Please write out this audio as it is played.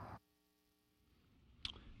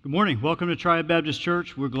Good morning. Welcome to Triad Baptist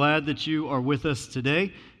Church. We're glad that you are with us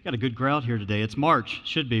today. Got a good crowd here today. It's March.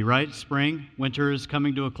 Should be, right? Spring. Winter is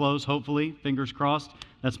coming to a close, hopefully. Fingers crossed.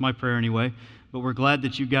 That's my prayer anyway. But we're glad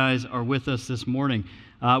that you guys are with us this morning.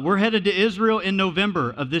 We're headed to Israel in November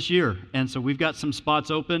of this year, and so we've got some spots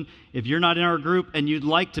open. If you're not in our group and you'd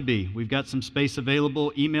like to be, we've got some space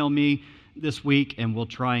available. Email me this week, and we'll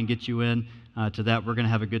try and get you in to that. We're going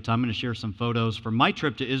to have a good time. I'm going to share some photos from my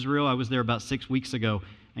trip to Israel. I was there about 6 weeks ago.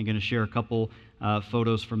 I'm going to share a couple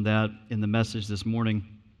photos from that in the message this morning.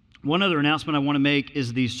 One other announcement I want to make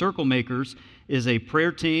is the Circle Makers is a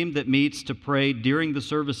prayer team that meets to pray during the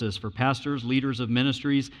services for pastors, leaders of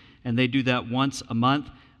ministries, and they do that once a month.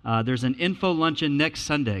 There's an info luncheon next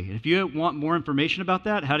Sunday. If you want more information about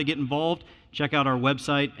that, how to get involved, check out our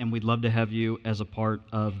website, and we'd love to have you as a part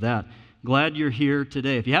of that. Glad you're here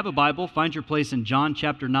today. If you have a Bible, find your place in John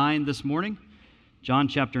chapter 9 this morning. John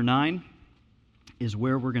chapter 9 is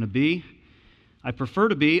where we're going to be. I prefer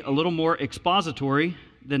to be a little more expository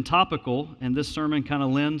than topical, and this sermon kind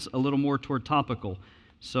of lends a little more toward topical.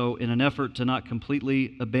 So in an effort to not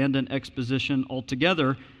completely abandon exposition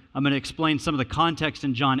altogether, I'm going to explain some of the context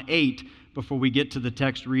in John 8 before we get to the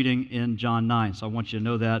text reading in John 9. So I want you to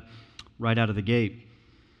know that right out of the gate.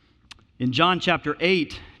 In John chapter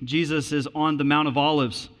 8, Jesus is on the Mount of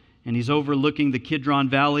Olives, and he's overlooking the Kidron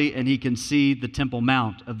Valley, and he can see the Temple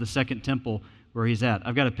Mount of the Second Temple where he's at.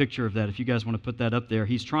 I've got a picture of that if you guys want to put that up there.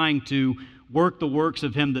 He's trying to work the works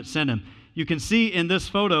of him that sent him. You can see in this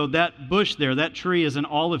photo that bush there, that tree is an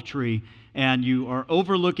olive tree, and you are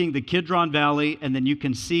overlooking the Kidron Valley, and then you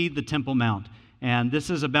can see the Temple Mount. And this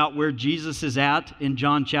is about where Jesus is at in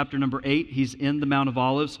John chapter number 8. He's in the Mount of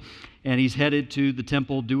Olives, and he's headed to the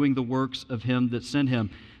temple doing the works of him that sent him.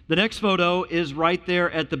 The next photo is right there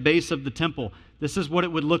at the base of the temple. This is what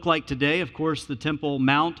it would look like today. Of course, the Temple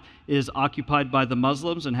Mount is occupied by the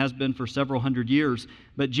Muslims and has been for several hundred years.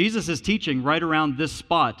 But Jesus is teaching right around this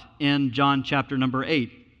spot in John chapter number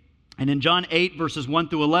 8. And in John 8, verses 1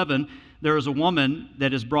 through 11, there is a woman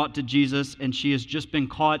that is brought to Jesus, and she has just been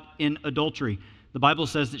caught in adultery. The Bible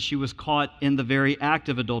says that she was caught in the very act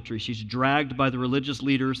of adultery. She's dragged by the religious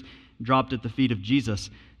leaders, dropped at the feet of Jesus.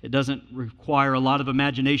 It doesn't require a lot of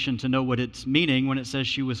imagination to know what it's meaning when it says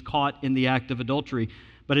she was caught in the act of adultery.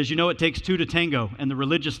 But as you know, it takes two to tango, and the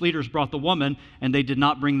religious leaders brought the woman, and they did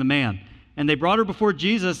not bring the man. And they brought her before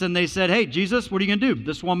Jesus, and they said, "Hey, Jesus, what are you going to do?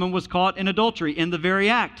 This woman was caught in adultery in the very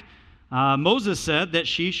act. Moses said that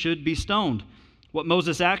she should be stoned." What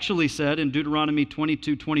Moses actually said in Deuteronomy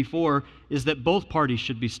 22:24 is that both parties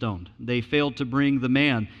should be stoned. They failed to bring the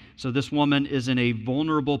man. So this woman is in a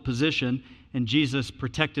vulnerable position, and Jesus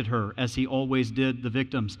protected her as he always did the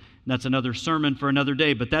victims. And that's another sermon for another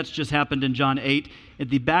day, but that's just happened in John 8. At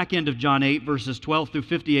the back end of John 8, verses 12 through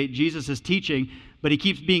 58, Jesus is teaching, but he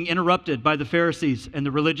keeps being interrupted by the Pharisees and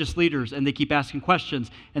the religious leaders, and they keep asking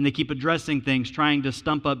questions, and they keep addressing things, trying to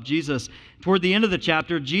stump up Jesus. Toward the end of the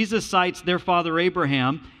chapter, Jesus cites their father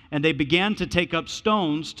Abraham, and they began to take up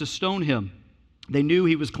stones to stone him. They knew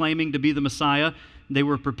he was claiming to be the Messiah. They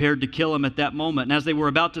were prepared to kill him at that moment. And as they were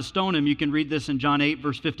about to stone him, you can read this in John 8,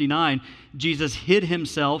 verse 59, Jesus hid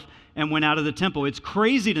himself and went out of the temple. It's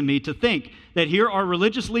crazy to me to think that here are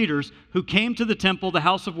religious leaders who came to the temple, the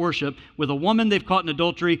house of worship, with a woman they've caught in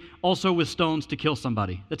adultery, also with stones to kill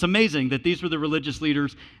somebody. It's amazing that these were the religious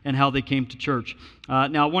leaders and how they came to church.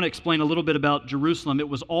 Now, I want to explain a little bit about Jerusalem. It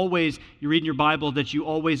was always, you read in your Bible, that you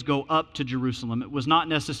always go up to Jerusalem. It was not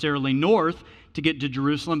necessarily north to get to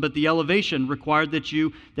Jerusalem, but the elevation required that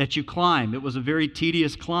you climb. It was a very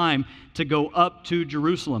tedious climb to go up to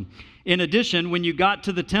Jerusalem. In addition, when you got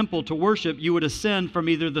to the temple to worship, you would ascend from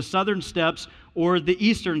either the southern steps or the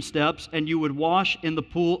eastern steps, and you would wash in the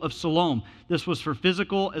pool of Siloam. This was for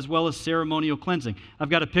physical as well as ceremonial cleansing. I've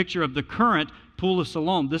got a picture of the current pool of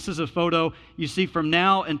Siloam. This is a photo you see from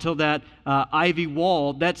now until that ivy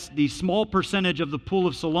wall. That's the small percentage of the pool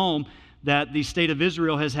of Siloam that the state of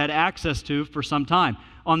Israel has had access to for some time.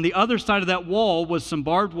 On the other side of that wall was some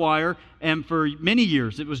barbed wire, and for many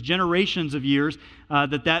years, it was generations of years,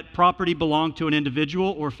 that property belonged to an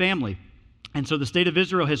individual or family. And so the state of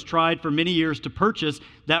Israel has tried for many years to purchase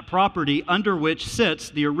that property under which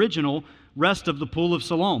sits the original rest of the pool of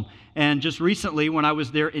Siloam. And just recently, when I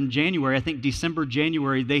was there in January, I think December,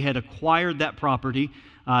 January, they had acquired that property.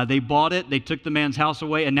 They bought it, they took the man's house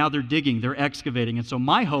away, and now they're digging, they're excavating. And so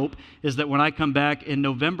my hope is that when I come back in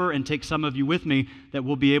November and take some of you with me, that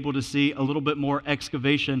we'll be able to see a little bit more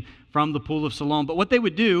excavation from the Pool of Siloam. But what they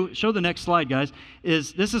would do, show the next slide, guys,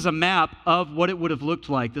 is this is a map of what it would have looked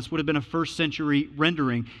like. This would have been a first century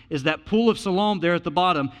rendering, is that Pool of Siloam there at the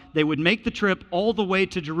bottom. They would make the trip all the way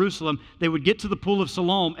to Jerusalem. They would get to the Pool of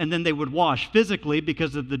Siloam, and then they would wash physically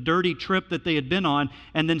because of the dirty trip that they had been on,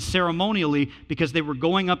 and then ceremonially because they were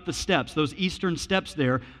going up the steps, those eastern steps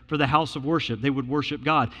there for the house of worship. They would worship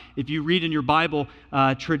God. If you read in your Bible,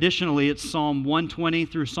 traditionally it's Psalm 120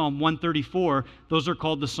 through Psalm 134. Those are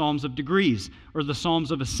called the Psalms of Degrees, or the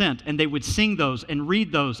Psalms of Ascent, and they would sing those and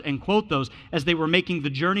read those and quote those as they were making the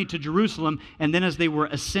journey to Jerusalem, and then as they were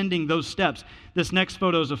ascending those steps. This next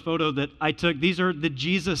photo is a photo that I took. These are the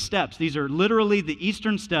Jesus steps. These are literally the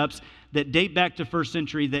eastern steps that date back to first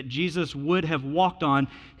century that Jesus would have walked on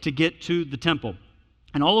to get to the temple.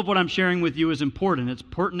 And all of what I'm sharing with you is important. It's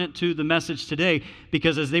pertinent to the message today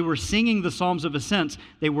because as they were singing the Psalms of Ascents,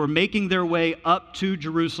 they were making their way up to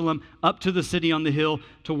Jerusalem, up to the city on the hill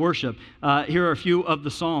to worship. Here are a few of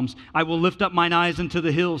the Psalms. I will lift up mine eyes into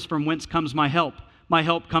the hills from whence comes my help. My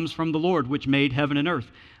help comes from the Lord, which made heaven and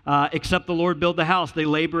earth. Except the Lord build the house, they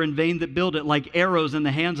labor in vain that build it. Like arrows in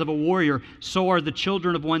the hands of a warrior, so are the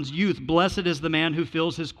children of one's youth. Blessed is the man who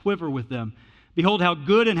fills his quiver with them. Behold, how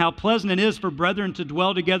good and how pleasant it is for brethren to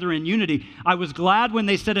dwell together in unity. I was glad when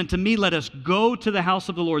they said unto me, let us go to the house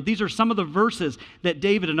of the Lord. These are some of the verses that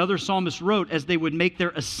David and other psalmists wrote as they would make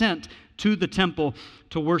their ascent to the temple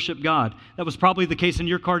to worship God. That was probably the case in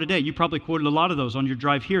your car today. You probably quoted a lot of those on your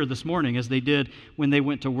drive here this morning as they did when they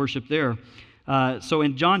went to worship there. So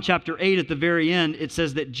in John chapter 8 at the very end, it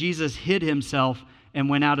says that Jesus hid himself and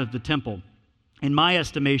went out of the temple. In my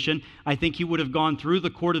estimation, I think he would have gone through the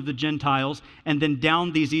court of the Gentiles and then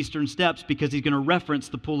down these eastern steps because he's going to reference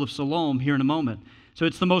the Pool of Siloam here in a moment. So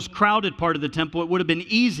it's the most crowded part of the temple. It would have been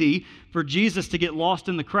easy for Jesus to get lost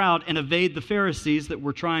in the crowd and evade the Pharisees that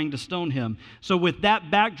were trying to stone him. So with that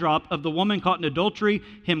backdrop of the woman caught in adultery,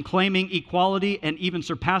 him claiming equality and even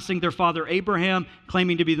surpassing their father Abraham,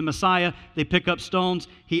 claiming to be the Messiah, they pick up stones.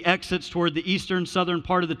 He exits toward the eastern, southern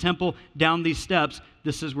part of the temple down these steps.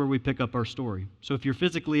 This is where we pick up our story. So if you're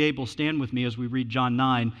physically able, stand with me as we read John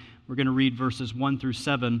 9. We're going to read verses 1 through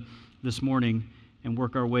 7 this morning and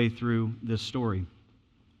work our way through this story.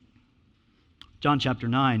 John chapter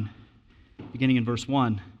 9, beginning in verse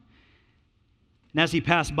 1. And as he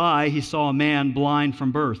passed by, he saw a man blind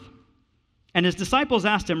from birth. And his disciples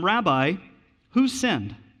asked him, Rabbi, who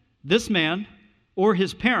sinned, this man or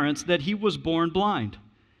his parents, that he was born blind?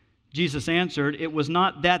 Jesus answered, it was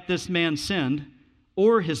not that this man sinned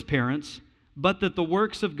or his parents, but that the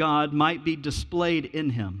works of God might be displayed in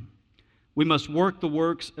him. We must work the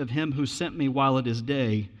works of him who sent me while it is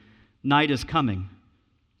day. Night is coming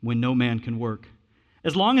when no man can work.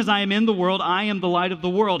 As long as I am in the world, I am the light of the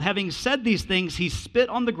world. Having said these things, he spit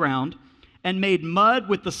on the ground and made mud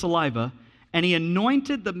with the saliva, and he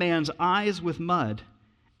anointed the man's eyes with mud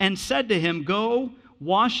and said to him, go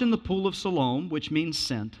wash in the Pool of Siloam, which means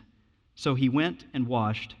sent. So he went and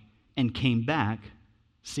washed and came back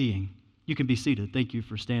seeing. You can be seated. Thank you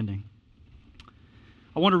for standing.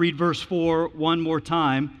 I want to read verse 4 one more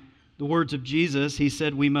time. The words of Jesus, he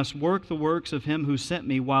said, we must work the works of him who sent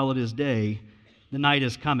me while it is day. The night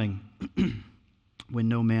is coming when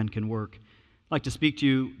no man can work. I'd like to speak to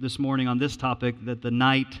you this morning on this topic, that the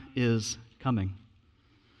night is coming.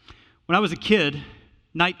 When I was a kid,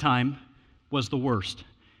 nighttime was the worst.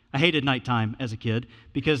 I hated nighttime as a kid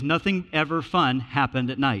because nothing ever fun happened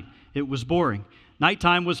at night. It was boring.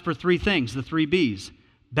 Nighttime was for three things, the three B's: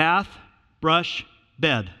 bath, brush,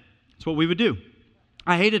 bed. That's what we would do.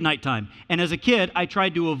 I hated nighttime. And as a kid, I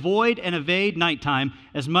tried to avoid and evade nighttime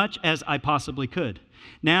as much as I possibly could.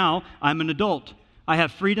 Now, I'm an adult. I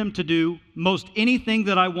have freedom to do most anything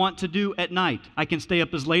that I want to do at night. I can stay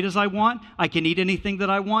up as late as I want. I can eat anything that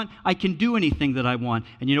I want. I can do anything that I want.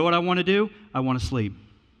 And you know what I want to do? I want to sleep.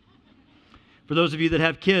 For those of you that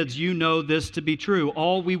have kids, you know this to be true.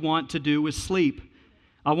 All we want to do is sleep.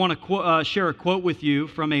 I want to share a quote with you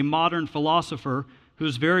from a modern philosopher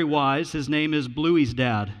who's very wise. His name is Bluey's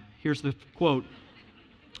dad. Here's the quote.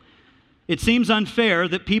 It seems unfair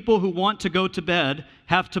that people who want to go to bed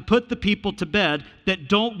have to put the people to bed that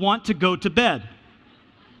don't want to go to bed.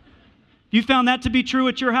 You found that to be true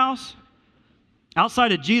at your house?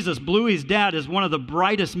 Outside of Jesus, Bluey's dad is one of the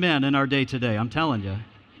brightest men in our day today, I'm telling you.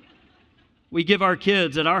 We give our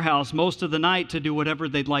kids at our house most of the night to do whatever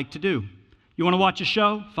they'd like to do. You want to watch a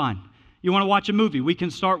show? Fine. You want to watch a movie? We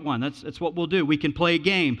can start one. That's what we'll do. We can play a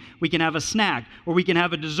game. We can have a snack, or we can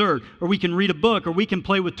have a dessert, or we can read a book, or we can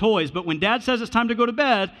play with toys. But when Dad says it's time to go to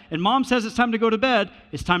bed, and Mom says it's time to go to bed,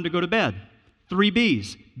 it's time to go to bed. 3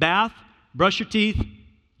 B's: bath, brush your teeth,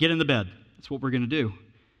 get in the bed. That's what we're going to do.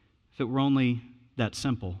 it were only that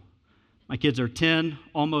simple. My kids are 10,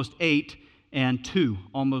 almost 8, and 2,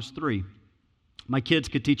 almost 3. My kids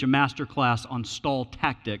could teach a master class on stall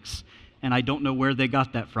tactics, and I don't know where they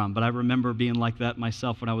got that from, but I remember being like that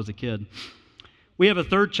myself when I was a kid. We have a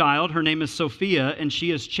third child. Her name is Sophia, and she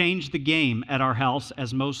has changed the game at our house,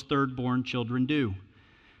 as most third-born children do.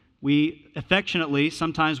 We affectionately,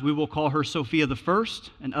 sometimes we will call her Sophia the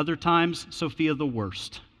First, and other times Sophia the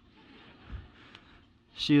Worst.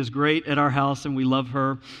 She is great at our house, and we love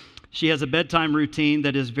her. She has a bedtime routine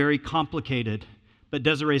that is very complicated, but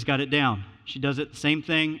Desiree's got it down. She does it the same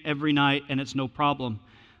thing every night, and it's no problem.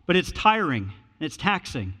 But it's tiring, and it's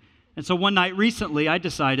taxing. And so one night recently, I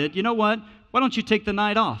decided, you know what? Why don't you take the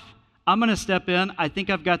night off? I'm going to step in. I think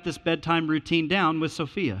I've got this bedtime routine down with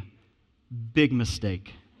Sophia. Big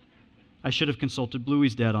mistake. I should have consulted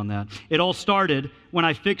Bluey's dad on that. It all started when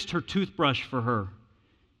I fixed her toothbrush for her.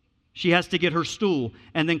 She has to get her stool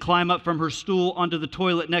and then climb up from her stool onto the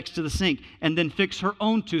toilet next to the sink and then fix her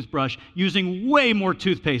own toothbrush using way more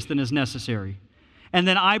toothpaste than is necessary. And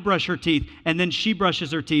then I brush her teeth, and then she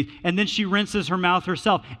brushes her teeth, and then she rinses her mouth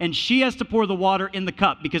herself. And she has to pour the water in the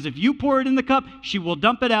cup, because if you pour it in the cup, she will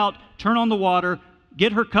dump it out, turn on the water,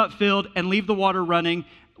 get her cup filled, and leave the water running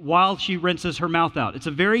while she rinses her mouth out. It's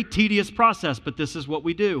a very tedious process, but this is what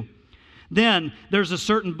we do. Then there's a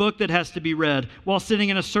certain book that has to be read while sitting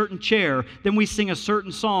in a certain chair. Then we sing a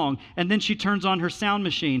certain song, and then she turns on her sound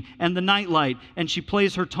machine and the nightlight, and she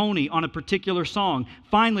plays her Tony on a particular song.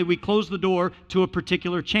 Finally, we close the door to a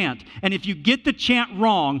particular chant. And if you get the chant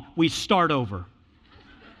wrong, we start over.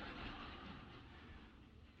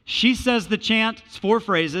 She says the chant, it's 4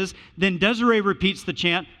 phrases, then Desiree repeats the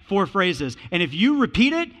chant, 4 phrases. And if you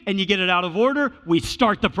repeat it and you get it out of order, we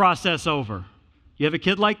start the process over. You have a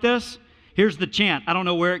kid like this? Here's the chant. I don't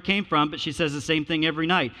know where it came from, but she says the same thing every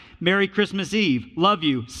night. Merry Christmas Eve. Love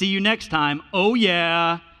you. See you next time. Oh,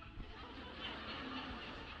 yeah.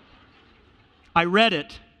 I read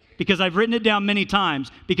it because I've written it down many times,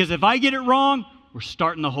 because if I get it wrong, we're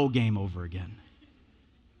starting the whole game over again.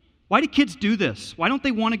 Why do kids do this? Why don't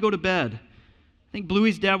they want to go to bed? I think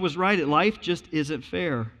Bluey's dad was right. Life just isn't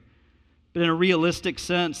fair. But in a realistic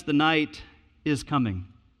sense, the night is coming.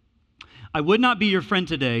 I would not be your friend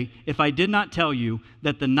today if I did not tell you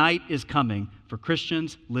that the night is coming for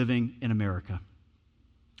Christians living in America.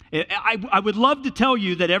 I would love to tell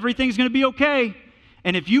you that everything's going to be okay.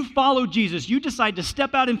 And if you follow Jesus, you decide to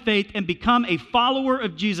step out in faith and become a follower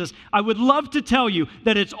of Jesus, I would love to tell you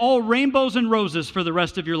that it's all rainbows and roses for the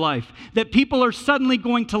rest of your life. That people are suddenly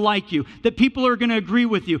going to like you. That people are going to agree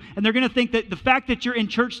with you. And they're going to think that the fact that you're in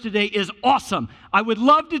church today is awesome. I would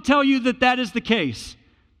love to tell you that that is the case.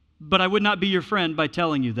 But I would not be your friend by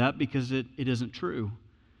telling you that, because it isn't true.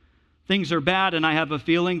 Things are bad, and I have a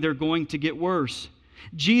feeling they're going to get worse.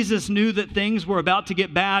 Jesus knew that things were about to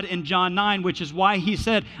get bad in John 9, which is why he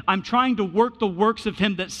said, I'm trying to work the works of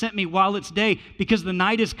him that sent me while it's day, because the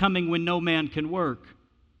night is coming when no man can work.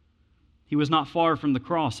 He was not far from the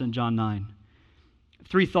cross in John 9.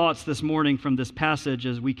 3 thoughts this morning from this passage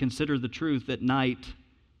as we consider the truth that night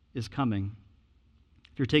is coming.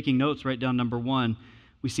 If you're taking notes, write down number 1.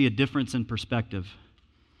 We see a difference in perspective.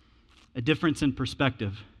 A difference in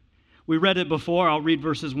perspective. We read it before. I'll read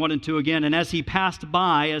verses 1 and 2 again. And as he passed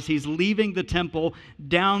by, as he's leaving the temple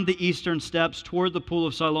down the eastern steps toward the pool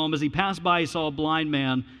of Siloam, as he passed by, he saw a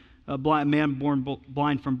man born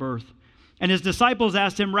blind from birth. And his disciples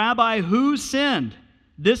asked him, Rabbi, who sinned,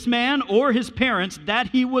 this man or his parents, that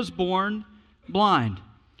he was born blind?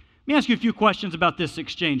 Let me ask you a few questions about this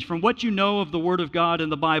exchange. From what you know of the Word of God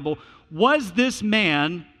and the Bible, was this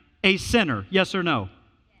man a sinner? Yes or no?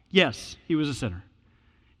 Yes, he was a sinner.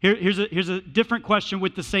 Here's a different question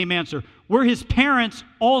with the same answer. Were his parents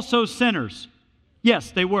also sinners?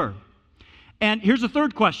 Yes, they were. And here's a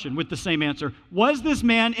third question with the same answer. Was this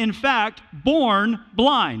man, in fact, born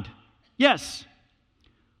blind? Yes.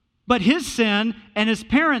 But his sin and his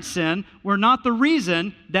parents' sin were not the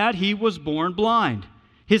reason that he was born blind.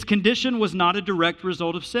 His condition was not a direct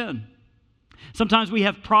result of sin. Sometimes we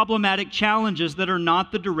have problematic challenges that are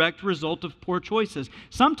not the direct result of poor choices.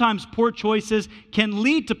 Sometimes poor choices can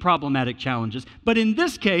lead to problematic challenges. But in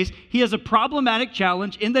this case, he has a problematic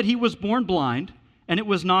challenge in that he was born blind, and it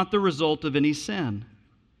was not the result of any sin.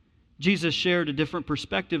 Jesus shared a different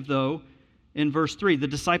perspective, though, in verse 3. The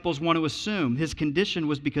disciples want to assume his condition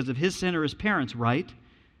was because of his sin or his parents, right?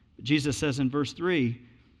 Jesus says in verse 3,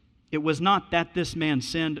 it was not that this man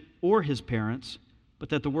sinned or his parents, but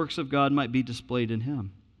that the works of God might be displayed in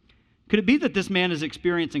him. Could it be that this man is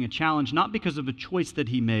experiencing a challenge not because of a choice that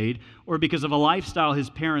he made or because of a lifestyle his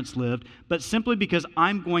parents lived, but simply because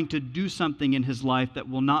I'm going to do something in his life that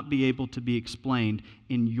will not be able to be explained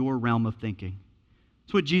in your realm of thinking?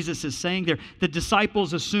 That's what Jesus is saying there. The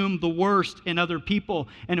disciples assume the worst in other people,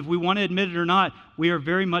 and if we want to admit it or not, we are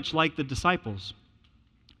very much like the disciples.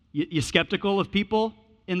 You skeptical of people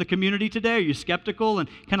in the community today? Are you skeptical and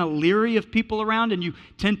kind of leery of people around, and you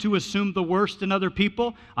tend to assume the worst in other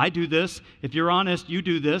people? I do this. If you're honest, you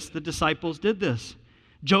do this. The disciples did this.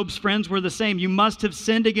 Job's friends were the same. You must have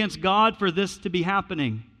sinned against God for this to be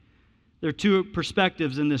happening. There are two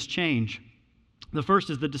perspectives in this change. The first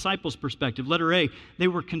is the disciples' perspective. Letter A, they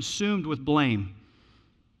were consumed with blame.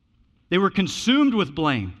 They were consumed with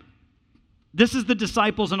blame. This is the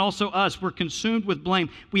disciples and also us. We're consumed with blame.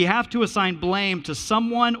 We have to assign blame to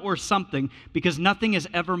someone or something because nothing is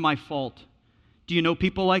ever my fault. Do you know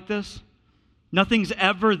people like this? Nothing's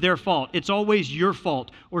ever their fault. It's always your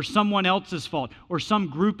fault or someone else's fault or some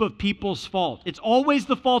group of people's fault. It's always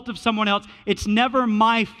the fault of someone else. It's never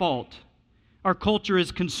my fault. Our culture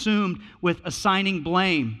is consumed with assigning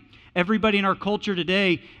blame. Everybody in our culture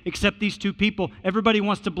today, except these two people, everybody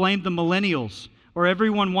wants to blame the millennials. Or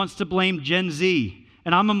everyone wants to blame Gen Z.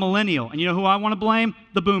 And I'm a millennial. And you know who I want to blame?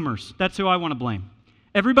 The boomers. That's who I want to blame.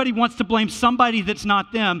 Everybody wants to blame somebody that's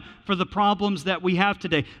not them for the problems that we have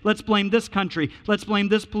today. Let's blame this country. Let's blame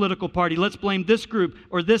this political party. Let's blame this group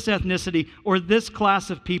or this ethnicity or this class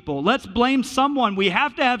of people. Let's blame someone. We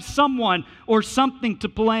have to have someone or something to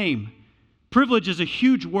blame. Privilege is a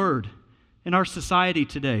huge word in our society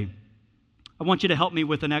today. I want you to help me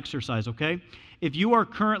with an exercise, okay? If you are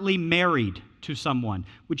currently married to someone,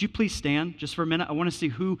 would you please stand just for a minute? I want to see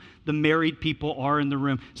who the married people are in the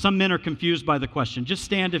room. Some men are confused by the question. Just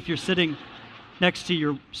stand if you're sitting next to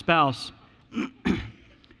your spouse.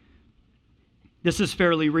 This is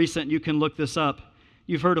fairly recent. You can look this up.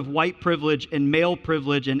 You've heard of white privilege and male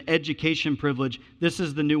privilege and education privilege. This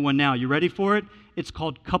is the new one now. You ready for it? It's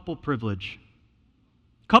called couple privilege.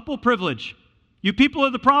 Couple privilege. You people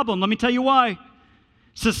are the problem. Let me tell you why.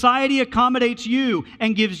 Society accommodates you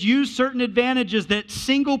and gives you certain advantages that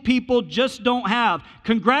single people just don't have.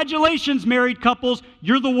 Congratulations, married couples.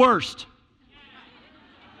 You're the worst.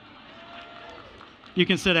 You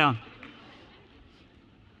can sit down.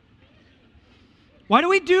 Why do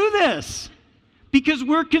we do this? Because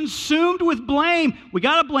we're consumed with blame. We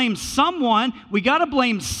got to blame someone. We got to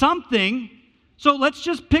blame something. So let's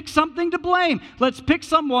just pick something to blame. Let's pick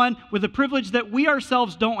someone with a privilege that we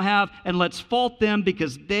ourselves don't have, and let's fault them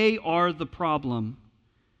because they are the problem.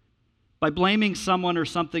 By blaming someone or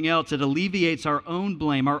something else, it alleviates our own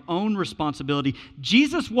blame, our own responsibility.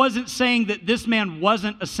 Jesus wasn't saying that this man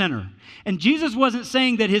wasn't a sinner. And Jesus wasn't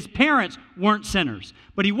saying that his parents weren't sinners.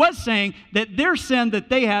 But he was saying that their sin that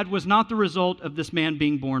they had was not the result of this man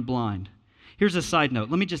being born blind. Here's a side note.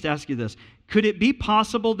 Let me just ask you this. Could it be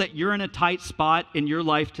possible that you're in a tight spot in your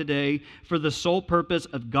life today for the sole purpose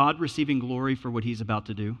of God receiving glory for what he's about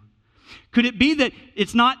to do? Could it be that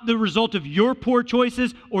it's not the result of your poor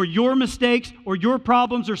choices or your mistakes or your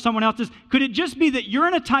problems or someone else's? Could it just be that you're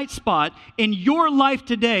in a tight spot in your life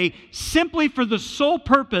today simply for the sole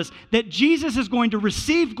purpose that Jesus is going to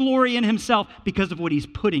receive glory in himself because of what he's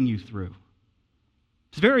putting you through?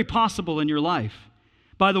 It's very possible in your life.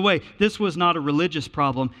 By the way, this was not a religious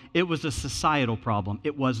problem. It was a societal problem.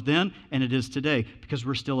 It was then and it is today because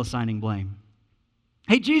we're still assigning blame.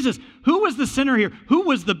 Hey, Jesus, who was the sinner here? Who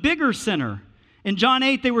was the bigger sinner? In John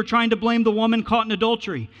 8, they were trying to blame the woman caught in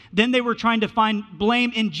adultery. Then they were trying to find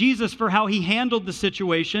blame in Jesus for how he handled the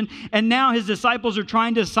situation. And now his disciples are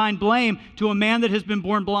trying to assign blame to a man that has been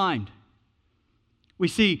born blind. We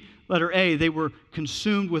see, letter A, they were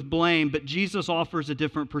consumed with blame, but Jesus offers a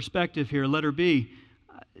different perspective here. Letter B,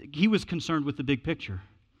 he was concerned with the big picture.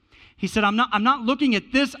 He said, I'm not looking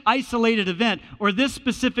at this isolated event or this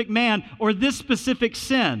specific man or this specific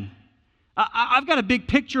sin. I've got a big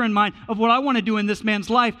picture in mind of what I want to do in this man's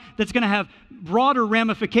life that's going to have broader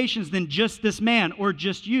ramifications than just this man or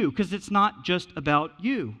just you, because it's not just about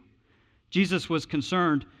you. Jesus was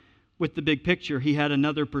concerned with the big picture. He had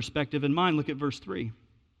another perspective in mind. Look at verse 3.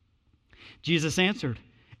 Jesus answered,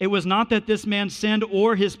 "It was not that this man sinned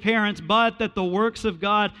or his parents, but that the works of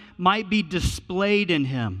God might be displayed in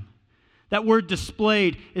him." That word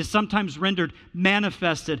displayed is sometimes rendered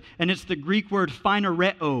manifested, and it's the Greek word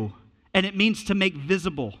phanereo, and it means to make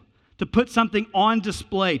visible, to put something on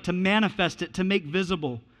display, to manifest it, to make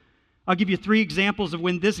visible. I'll give you 3 examples of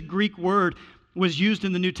when this Greek word was used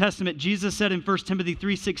in the New Testament. Jesus said in 1 Timothy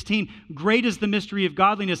 3:16, "Great is the mystery of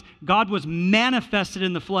godliness. God was manifested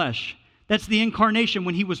in the flesh." That's the incarnation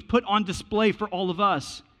when he was put on display for all of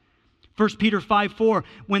us. 1 Peter 5:4,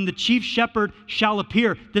 when the chief shepherd shall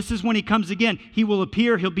appear, this is when he comes again. He will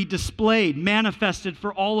appear, he'll be displayed, manifested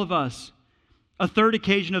for all of us. A third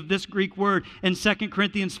occasion of this Greek word in 2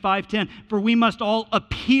 Corinthians 5:10, for we must all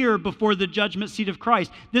appear before the judgment seat of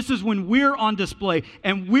Christ. This is when we're on display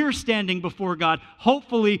and we're standing before God.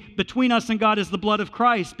 Hopefully, between us and God is the blood of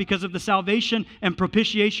Christ because of the salvation and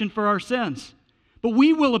propitiation for our sins. But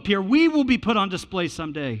we will appear. We will be put on display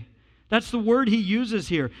someday. That's the word he uses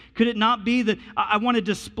here. Could it not be that I want to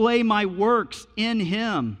display my works in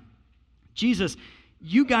him? Jesus,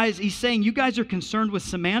 you guys, he's saying you guys are concerned with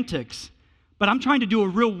semantics. But I'm trying to do a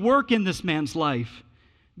real work in this man's life.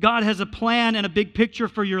 God has a plan and a big picture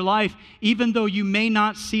for your life, even though you may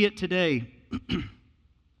not see it today. I'm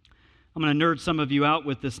going to nerd some of you out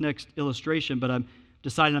with this next illustration, but I'm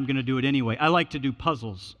decided I'm going to do it anyway. I like to do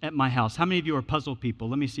puzzles at my house. How many of you are puzzle people?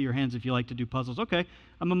 Let me see your hands if you like to do puzzles. Okay,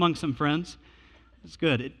 I'm among some friends. It's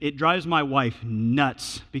good. It drives my wife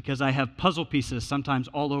nuts because I have puzzle pieces sometimes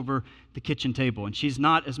all over the kitchen table, and she's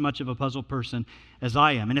not as much of a puzzle person as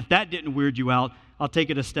I am. And if that didn't weird you out, I'll take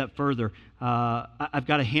it a step further. I've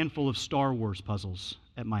got a handful of Star Wars puzzles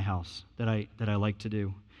at my house that I like to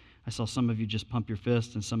do. I saw some of you just pump your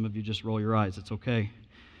fist and some of you just roll your eyes. It's okay.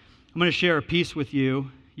 I'm going to share a piece with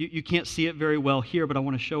you. You can't see it very well here, but I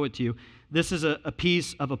want to show it to you. This is a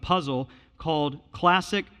piece of a puzzle called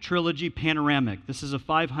Classic Trilogy Panoramic. This is a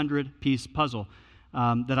 500-piece puzzle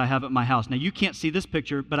that I have at my house. Now, you can't see this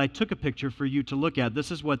picture, but I took a picture for you to look at. This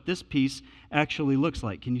is what this piece actually looks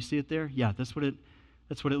like. Can you see it there? Yeah, that's what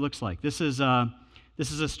it looks like. This is a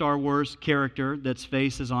Star Wars character that's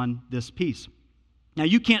face is on this piece. Now,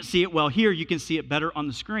 you can't see it well here. You can see it better on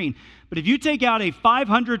the screen. But if you take out a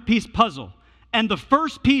 500-piece puzzle, and the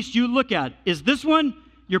first piece you look at is this one,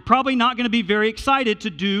 you're probably not going to be very excited to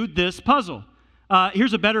do this puzzle.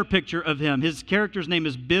 Here's a better picture of him. His character's name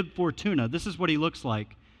is Bib Fortuna. This is what he looks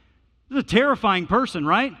like. This is a terrifying person,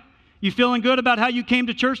 right? You feeling good about how you came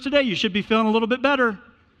to church today? You should be feeling a little bit better.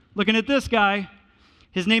 Looking at this guy.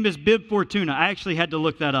 His name is Bib Fortuna. I actually had to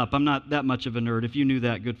look that up. I'm not that much of a nerd. If you knew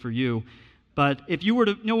that, good for you. But if you were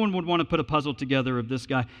to, no one would want to put a puzzle together of this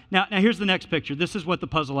guy. Now here's the next picture. This is what the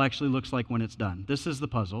puzzle actually looks like when it's done. This is the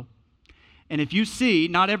puzzle. And if you see,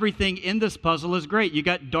 not everything in this puzzle is great. You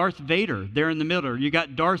got Darth Vader there in the middle. You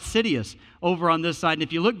got Darth Sidious over on this side. And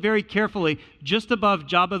if you look very carefully, just above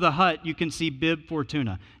Jabba the Hutt, you can see Bib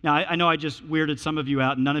Fortuna. Now, I know I just weirded some of you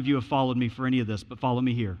out, and none of you have followed me for any of this, but follow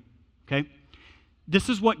me here, okay? This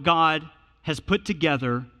is what God has put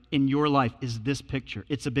together in your life, is this picture.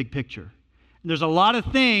 It's a big picture. And there's a lot of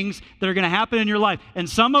things that are going to happen in your life, and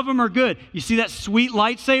some of them are good. You see that sweet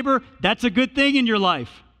lightsaber? That's a good thing in your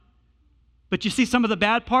life. But you see some of the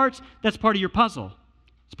bad parts? That's part of your puzzle.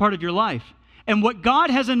 It's part of your life. And what God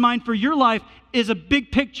has in mind for your life is a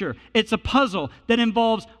big picture. It's a puzzle that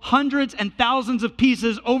involves hundreds and thousands of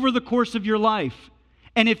pieces over the course of your life.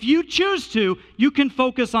 And if you choose to, you can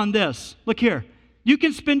focus on this. Look here. You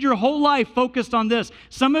can spend your whole life focused on this.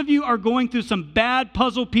 Some of you are going through some bad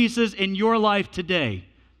puzzle pieces in your life today.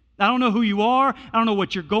 I don't know who you are. I don't know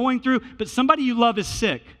what you're going through, but somebody you love is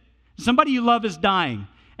sick. Somebody you love is dying.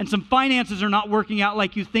 And some finances are not working out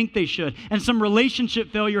like you think they should. And some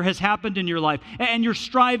relationship failure has happened in your life. And you're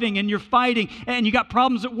striving and you're fighting. And you got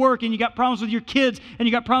problems at work. And you got problems with your kids. And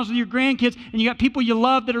you got problems with your grandkids. And you got people you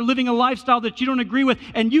love that are living a lifestyle that you don't agree with.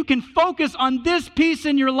 And you can focus on this piece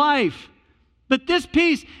in your life. But this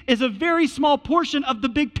piece is a very small portion of the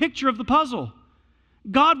big picture of the puzzle.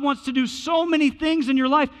 God wants to do so many things in your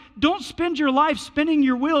life. Don't spend your life spinning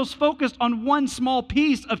your wheels focused on one small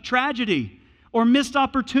piece of tragedy, or missed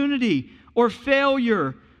opportunity, or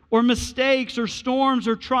failure, or mistakes, or storms,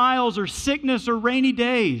 or trials, or sickness, or rainy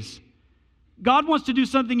days. God wants to do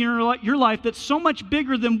something in your life that's so much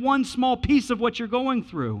bigger than one small piece of what you're going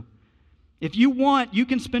through. If you want, you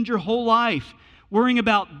can spend your whole life worrying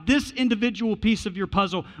about this individual piece of your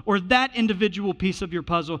puzzle, or that individual piece of your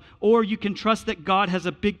puzzle, or you can trust that God has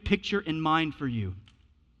a big picture in mind for you.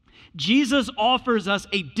 Jesus offers us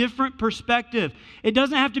a different perspective. It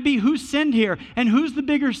doesn't have to be who sinned here and who's the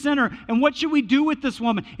bigger sinner and what should we do with this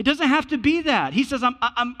woman. It doesn't have to be that. He says,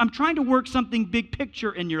 I'm trying to work something big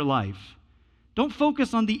picture in your life. Don't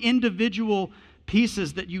focus on the individual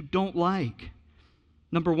pieces that you don't like.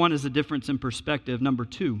 Number one is a difference in perspective. Number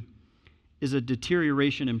two is a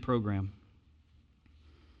deterioration in program.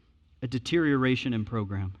 A deterioration in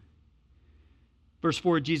program. Verse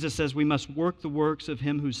 4, Jesus says, we must work the works of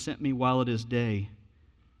him who sent me while it is day.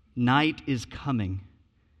 Night is coming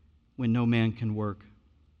when no man can work.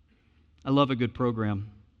 I love a good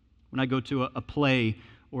program. When I go to a play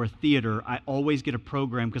or a theater, I always get a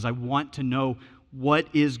program because I want to know what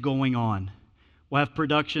is going on. We'll have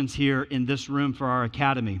productions here in this room for our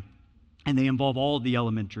academy, and they involve all the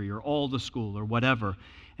elementary or all the school or whatever.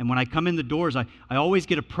 And when I come in the doors, I always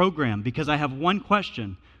get a program because I have one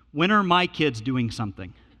question. When are my kids doing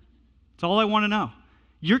something? That's all I want to know.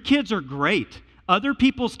 Your kids are great. Other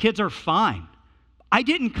people's kids are fine. I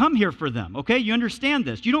didn't come here for them, okay? You understand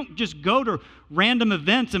this. You don't just go to random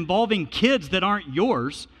events involving kids that aren't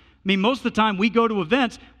yours. I mean, most of the time we go to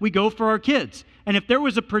events, we go for our kids. And if there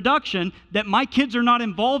was a production that my kids are not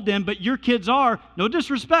involved in, but your kids are, no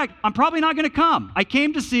disrespect, I'm probably not going to come. I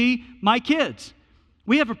came to see my kids.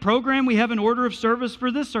 We have a program, we have an order of service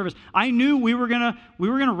for this service. I knew we were gonna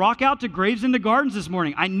rock out to Graves into Gardens this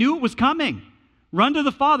morning. I knew it was coming. Run to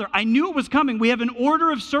the Father. I knew it was coming. We have an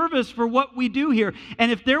order of service for what we do here.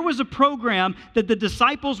 And if there was a program that the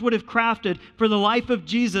disciples would have crafted for the life of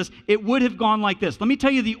Jesus, it would have gone like this. Let me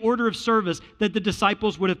tell you the order of service that the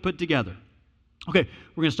disciples would have put together. Okay,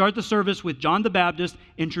 we're going to start the service with John the Baptist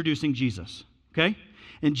introducing Jesus, okay?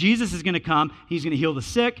 And Jesus is going to come. He's going to heal the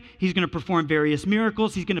sick. He's going to perform various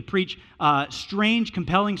miracles. He's going to preach strange,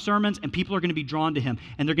 compelling sermons, and people are going to be drawn to him,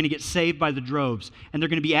 and they're going to get saved by the droves, and they're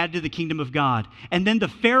going to be added to the kingdom of God. And then the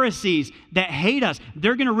Pharisees that hate us,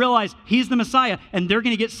 they're going to realize he's the Messiah, and they're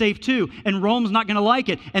going to get saved too, and Rome's not going to like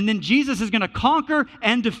it. And then Jesus is going to conquer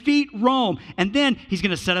and defeat Rome, and then he's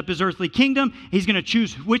going to set up his earthly kingdom. He's going to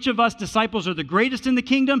choose which of us disciples are the greatest in the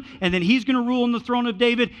kingdom, and then he's going to rule on the throne of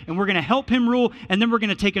David, and we're going to help him rule, and then we're going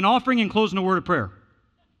to take an offering and close in a word of prayer.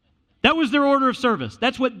 That was their order of service.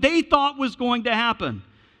 That's what they thought was going to happen.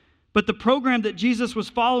 But the program that Jesus was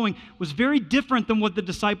following was very different than what the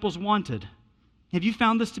disciples wanted. Have you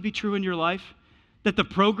found this to be true in your life? That the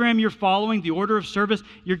program you're following, the order of service,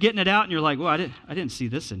 you're getting it out and you're like, well, I didn't see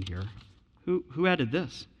this in here. Who added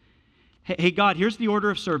this? Hey, God, here's the order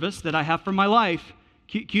of service that I have for my life.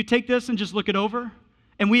 Can you take this and just look it over?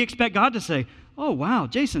 And we expect God to say, oh, wow,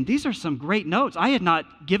 Jason, these are some great notes. I had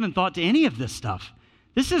not given thought to any of this stuff.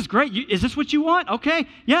 This is great. Is this what you want? Okay,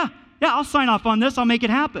 yeah, I'll sign off on this. I'll make it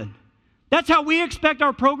happen. That's how we expect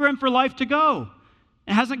our program for life to go.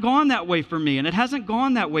 It hasn't gone that way for me, and it hasn't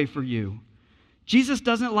gone that way for you. Jesus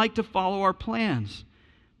doesn't like to follow our plans.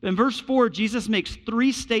 In verse 4, Jesus makes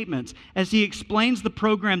 3 statements as he explains the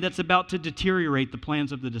program that's about to deteriorate the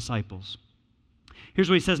plans of the disciples. Here's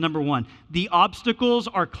what he says, number 1, the obstacles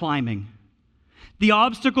are climbing. The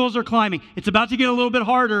obstacles are climbing. It's about to get a little bit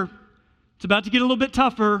harder. It's about to get a little bit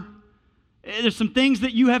tougher. There's some things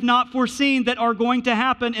that you have not foreseen that are going to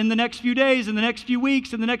happen in the next few days, in the next few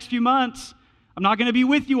weeks, in the next few months. I'm not going to be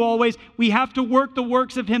with you always. We have to work the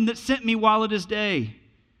works of him that sent me while it is day.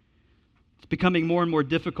 It's becoming more and more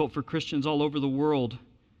difficult for Christians all over the world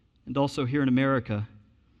and also here in America.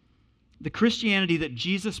 The Christianity that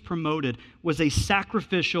Jesus promoted was a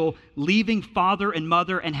sacrificial, leaving father and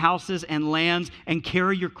mother and houses and lands and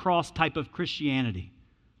carry your cross type of Christianity.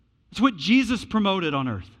 It's what Jesus promoted on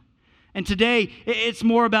earth. And today, it's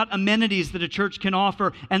more about amenities that a church can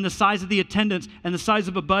offer and the size of the attendance and the size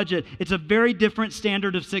of a budget. It's a very different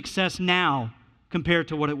standard of success now compared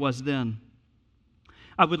to what it was then.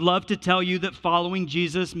 I would love to tell you that following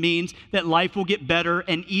Jesus means that life will get better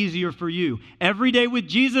and easier for you. Every day with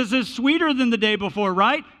Jesus is sweeter than the day before,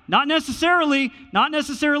 right? Not necessarily in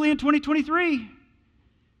 2023.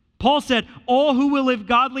 Paul said, all who will live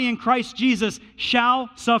godly in Christ Jesus shall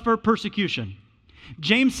suffer persecution.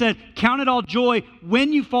 James said, count it all joy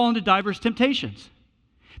when you fall into diverse temptations.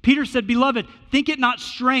 Peter said, beloved, think it not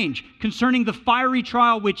strange concerning the fiery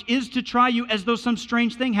trial which is to try you as though some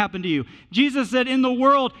strange thing happened to you. Jesus said, in the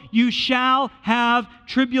world you shall have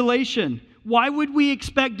tribulation. Why would we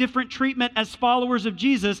expect different treatment as followers of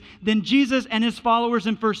Jesus than Jesus and his followers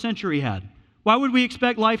in first century had? Why would we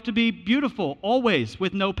expect life to be beautiful always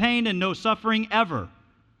with no pain and no suffering ever?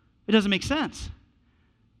 It doesn't make sense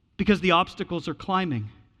because the obstacles are climbing.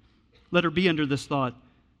 Let her be under this thought.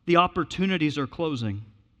 The opportunities are closing.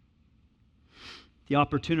 The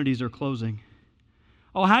opportunities are closing.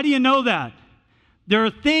 Oh, how do you know that? There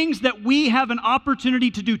are things that we have an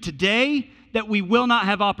opportunity to do today that we will not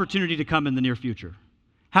have opportunity to come in the near future.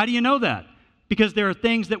 How do you know that? Because there are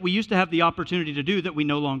things that we used to have the opportunity to do that we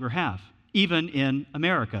no longer have, even in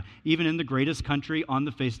America, even in the greatest country on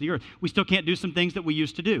the face of the earth. We still can't do some things that we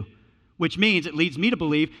used to do, which means it leads me to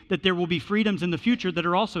believe that there will be freedoms in the future that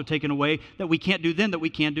are also taken away that we can't do then that we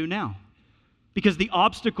can do now. Because the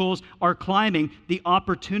obstacles are climbing, the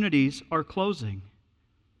opportunities are closing.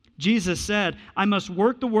 Jesus said, I must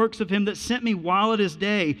work the works of him that sent me while it is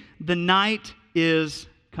day. The night is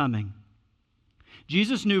coming.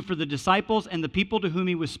 Jesus knew for the disciples and the people to whom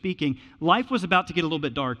he was speaking, life was about to get a little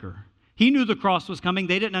bit darker. He knew the cross was coming.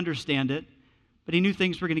 They didn't understand it. but he knew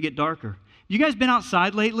things were going to get darker. You guys been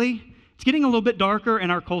outside lately? It's getting a little bit darker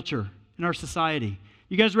in our culture, in our society.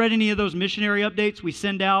 You guys read any of those missionary updates we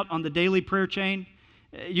send out on the daily prayer chain?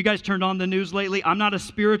 You guys turned on the news lately? I'm not a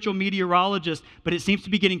spiritual meteorologist, but it seems to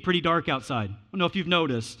be getting pretty dark outside. I don't know if you've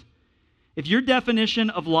noticed. If your definition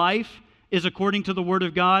of life is according to the Word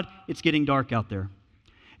of God, it's getting dark out there.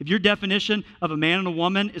 If your definition of a man and a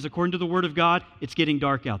woman is according to the Word of God, it's getting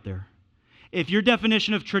dark out there. If your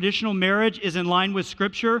definition of traditional marriage is in line with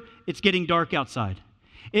Scripture, it's getting dark outside.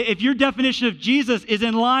 If your definition of Jesus is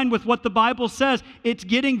in line with what the Bible says, it's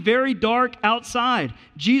getting very dark outside.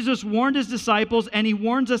 Jesus warned his disciples, and he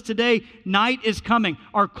warns us today, night is coming.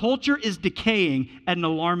 Our culture is decaying at an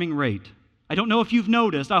alarming rate. I don't know if you've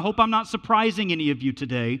noticed. I hope I'm not surprising any of you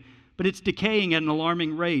today, but it's decaying at an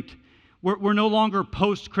alarming rate. We're no longer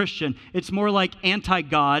post-Christian. It's more like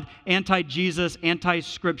anti-God, anti-Jesus,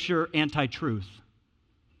 anti-Scripture, anti-truth.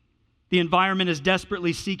 The environment is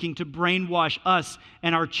desperately seeking to brainwash us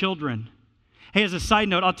and our children. Hey, as a side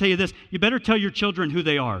note, I'll tell you this. You better tell your children who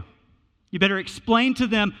they are. You better explain to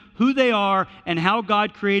them who they are and how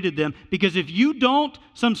God created them. Because if you don't,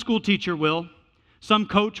 some school teacher will, some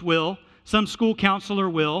coach will, some school counselor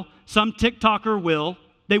will, some TikToker will.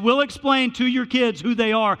 They will explain to your kids who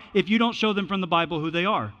they are if you don't show them from the Bible who they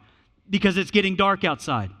are, because it's getting dark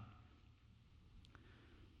outside.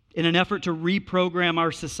 In an effort to reprogram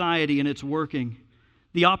our society, and it's working.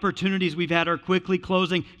 The opportunities we've had are quickly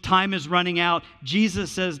closing. Time is running out.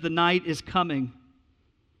 Jesus says the night is coming.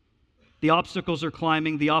 The obstacles are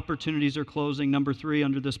climbing. The opportunities are closing. Number 3,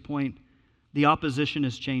 under this point, the opposition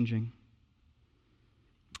is changing.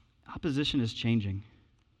 Opposition is changing.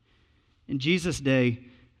 In Jesus' day,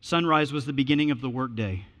 sunrise was the beginning of the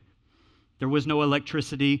workday. There was no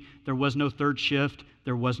electricity. There was no third shift.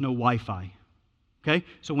 There was no Wi-Fi. Okay?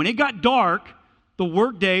 So when it got dark, the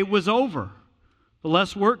workday was over. The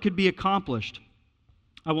less work could be accomplished.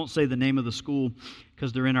 I won't say the name of the school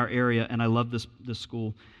because they're in our area, and I love this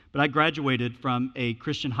school. But I graduated from a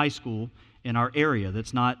Christian high school in our area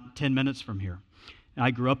that's not 10 minutes from here. And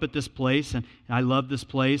I grew up at this place, and I love this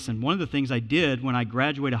place. And one of the things I did when I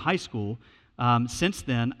graduated high school, since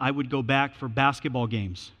then, I would go back for basketball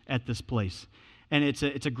games at this place. And it's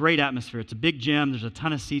a great atmosphere. It's a big gym. There's a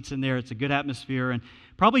ton of seats in there. It's a good atmosphere. And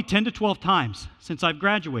probably 10 to 12 times since I've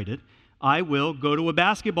graduated, I will go to a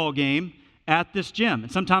basketball game at this gym.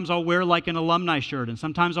 And sometimes I'll wear like an alumni shirt, and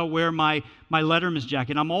sometimes I'll wear my Letterman's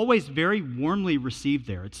jacket. I'm always very warmly received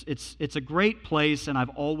there. It's a great place, and I've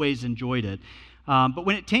always enjoyed it. But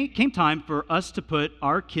when it came time for us to put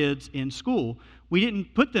our kids in school, we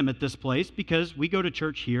didn't put them at this place because we go to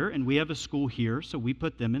church here, and we have a school here, so we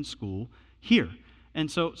put them in school here. And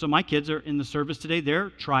so my kids are in the service today. They're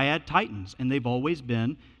Triad Titans, and they've always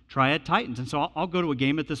been Triad Titans. And so I'll go to a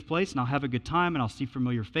game at this place, and I'll have a good time, and I'll see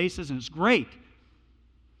familiar faces, and it's great.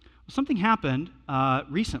 Well, something happened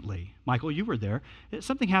recently. Michael, you were there.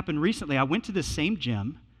 Something happened recently. I went to this same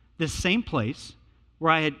gym, this same place,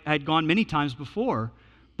 where I had gone many times before,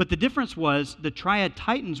 but the difference was the Triad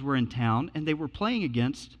Titans were in town, and they were playing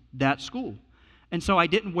against that school. And so I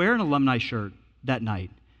didn't wear an alumni shirt that night.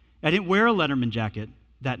 I didn't wear a Letterman jacket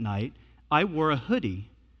that night. I wore a hoodie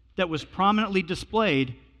that was prominently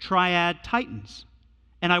displayed Triad Titans.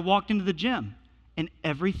 And I walked into the gym, and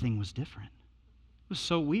everything was different. It was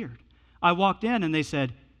so weird. I walked in, and they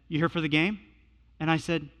said, "You here for the game?" And I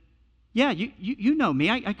said, "Yeah, you know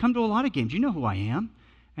me. I come to a lot of games. You know who I am."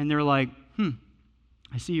 And they're like,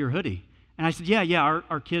 "I see your hoodie." And I said, yeah,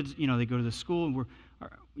 our kids, they go to the school,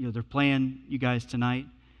 and they're playing you guys tonight.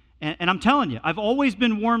 And I'm telling you, I've always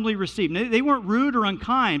been warmly received. They weren't rude or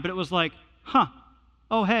unkind, but it was like,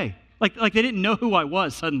 oh, hey. Like they didn't know who I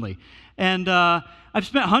was suddenly. And I've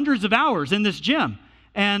spent hundreds of hours in this gym.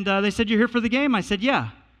 And they said, "You're here for the game?" I said, "Yeah."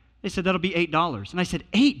 They said, "That'll be $8. And I said,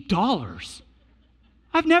 $8?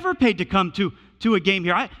 I've never paid to come to a game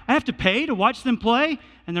here. I have to pay to watch them play?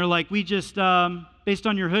 And they're like, "We just, based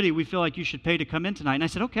on your hoodie, we feel like you should pay to come in tonight." And I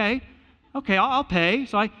said, okay, I'll pay.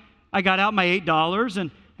 So I got out my $8,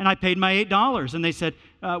 and I paid my $8. And they said,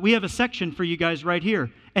 "We have a section for you guys right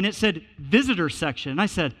here." And it said, visitor section. And I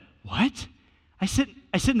said, "What? I sit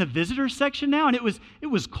in the visitor section now?" And it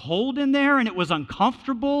was cold in there, and it was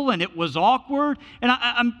uncomfortable, and it was awkward. And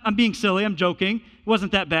I'm being silly. I'm joking. It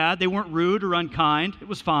wasn't that bad. They weren't rude or unkind. It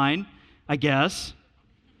was fine, I guess.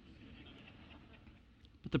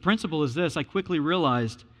 But the principle is this. I quickly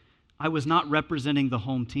realized I was not representing the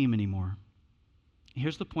home team anymore.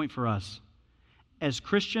 Here's the point for us. As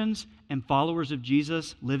Christians and followers of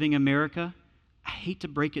Jesus living in America, I hate to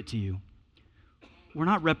break it to you, we're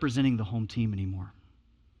not representing the home team anymore.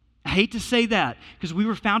 I hate to say that because we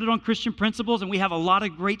were founded on Christian principles and we have a lot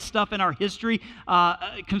of great stuff in our history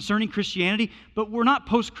concerning Christianity, but we're not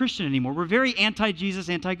post-Christian anymore. We're very anti-Jesus,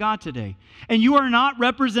 anti-God today. And you are not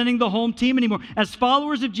representing the home team anymore. As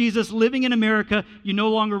followers of Jesus living in America, you no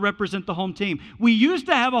longer represent the home team. We used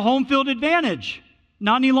to have a home field advantage,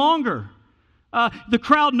 not any longer. The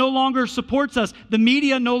crowd no longer supports us. The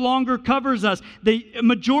media no longer covers us. The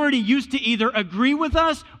majority used to either agree with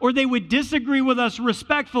us or they would disagree with us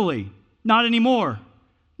respectfully. Not anymore.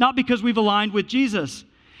 Not because we've aligned with Jesus.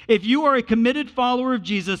 If you are a committed follower of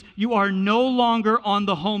Jesus, you are no longer on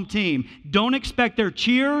the home team. Don't expect their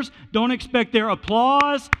cheers. Don't expect their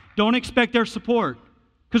applause. Don't expect their support.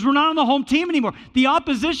 Because we're not on the home team anymore. The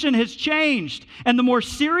opposition has changed. And the more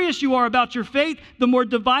serious you are about your faith, the more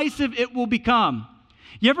divisive it will become.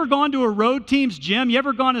 You ever gone to a road team's gym? You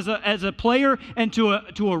ever gone as a player into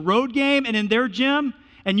a road game and in their gym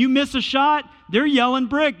and you miss a shot? They're yelling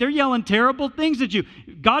brick. They're yelling terrible things at you.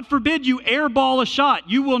 God forbid you airball a shot.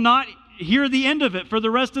 You will not hear the end of it for the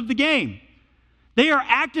rest of the game. They are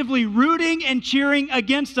actively rooting and cheering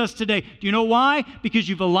against us today. Do you know why? Because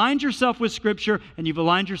you've aligned yourself with Scripture and you've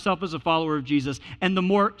aligned yourself as a follower of Jesus. And the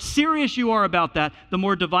more serious you are about that, the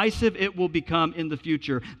more divisive it will become in the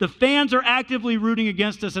future. The fans are actively rooting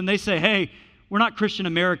against us and they say, hey, we're not Christian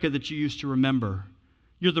America that you used to remember.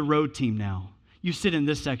 You're the road team now. You sit in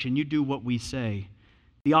this section. You do what we say.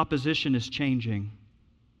 The opposition is changing.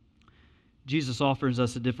 Jesus offers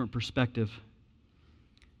us a different perspective.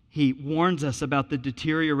 He warns us about the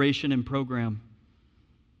deterioration in program.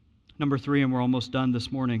 Number 3, and we're almost done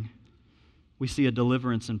this morning, we see a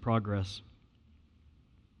deliverance in progress.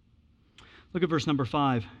 Look at verse number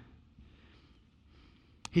 5.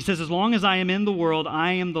 He says, as long as I am in the world,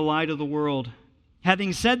 I am the light of the world.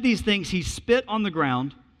 Having said these things, he spit on the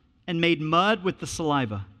ground and made mud with the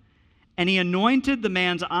saliva. And he anointed the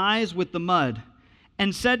man's eyes with the mud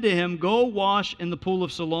and said to him, go wash in the pool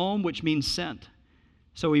of Siloam, which means sent.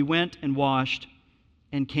 So he went and washed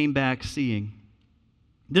and came back seeing.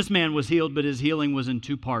 This man was healed, but his healing was in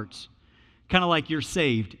 2 parts. Kind of like you're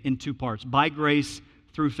saved in 2 parts. By grace,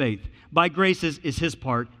 through faith. By grace is his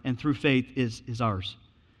part, and through faith is ours.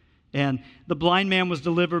 And the blind man was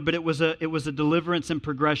delivered, but it was a deliverance in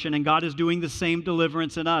progression, and God is doing the same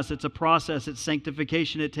deliverance in us. It's a process. It's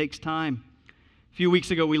sanctification. It takes time. A few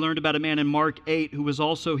weeks ago, we learned about a man in Mark 8 who was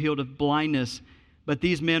also healed of blindness. But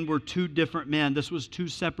these men were 2 different men. This was 2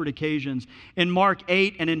 separate occasions. In Mark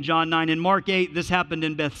 8 and in John 9. In Mark 8, this happened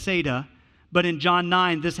in Bethsaida. But in John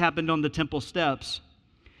 9, this happened on the temple steps.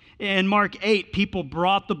 In Mark 8, people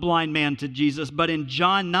brought the blind man to Jesus. But in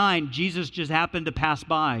John 9, Jesus just happened to pass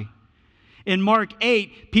by. In Mark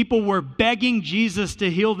 8, people were begging Jesus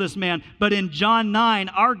to heal this man. But in John 9,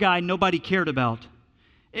 our guy, nobody cared about.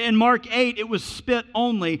 In Mark 8, it was spit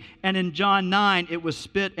only. And in John 9, it was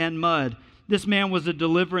spit and mud. This man was a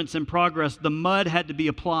deliverance in progress. The mud had to be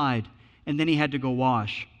applied, and then he had to go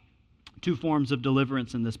wash. 2 forms of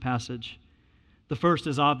deliverance in this passage. The first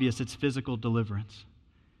is obvious. It's physical deliverance.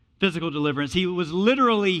 Physical deliverance. He was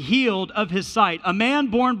literally healed of his sight. A man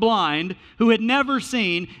born blind who had never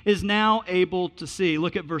seen is now able to see.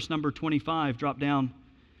 Look at verse number 25. Drop down.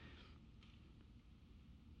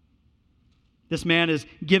 This man is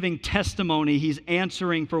giving testimony. He's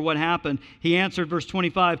answering for what happened. He answered, verse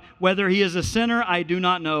 25, whether he is a sinner, I do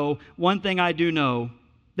not know. One thing I do know,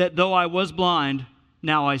 that though I was blind,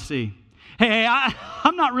 now I see. Hey,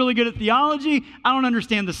 I'm not really good at theology. I don't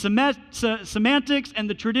understand the semantics and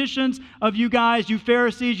the traditions of you guys, you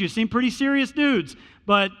Pharisees. You seem pretty serious dudes.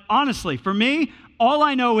 But honestly, for me, all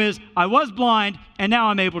I know is I was blind and now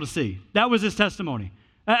I'm able to see. That was his testimony.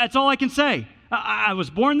 That's all I can say. I was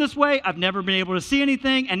born this way. I've never been able to see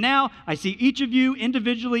anything. And now I see each of you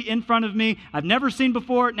individually in front of me. I've never seen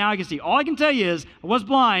before. Now I can see. All I can tell you is I was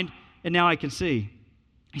blind and now I can see.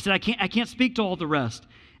 He said, I can't speak to all the rest.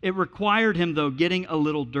 It required him, though, getting a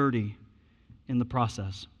little dirty in the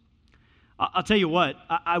process. I'll tell you what,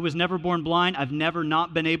 I was never born blind. I've never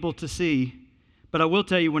not been able to see. But I will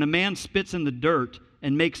tell you, when a man spits in the dirt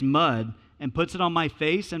and makes mud and puts it on my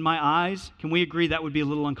face and my eyes, can we agree that would be a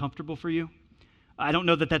little uncomfortable for you? I don't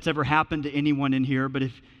know that that's ever happened to anyone in here, but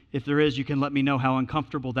if there is, you can let me know how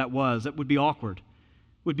uncomfortable that was. That would be awkward.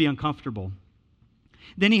 It would be uncomfortable.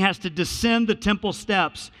 Then he has to descend the temple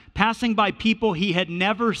steps, passing by people he had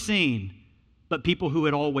never seen, but people who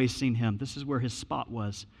had always seen him. This is where his spot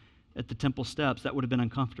was, at the temple steps. That would have been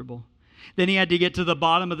uncomfortable. Then he had to get to the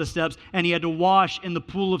bottom of the steps, and he had to wash in the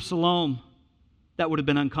pool of Siloam. That would have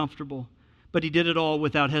been uncomfortable. But he did it all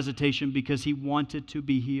without hesitation because he wanted to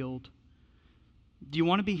be healed. Do you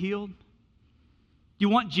want to be healed? Do you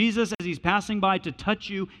want Jesus, as he's passing by, to touch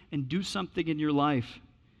you and do something in your life?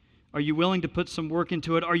 Are you willing to put some work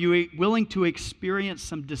into it? Are you willing to experience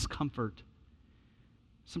some discomfort?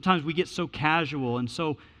 Sometimes we get so casual and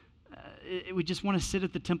so we just want to sit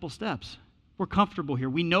at the temple steps. We're comfortable here.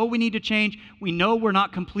 We know we need to change. We know we're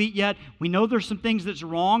not complete yet. We know there's some things that's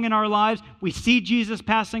wrong in our lives. We see Jesus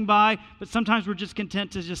passing by, but sometimes we're just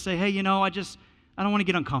content to just say, hey, I don't want to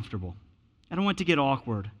get uncomfortable. I don't want to get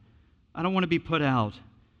awkward. I don't want to be put out.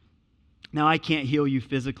 Now, I can't heal you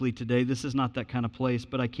physically today. This is not that kind of place,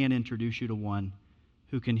 but I can introduce you to one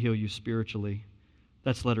who can heal you spiritually.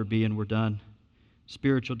 That's letter B, and we're done.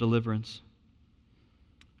 Spiritual deliverance.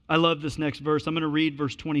 I love this next verse. I'm going to read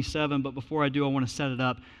verse 27, but before I do, I want to set it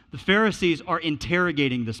up. The Pharisees are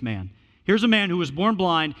interrogating this man. Here's a man who was born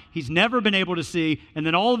blind. He's never been able to see, and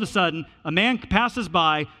then all of a sudden, a man passes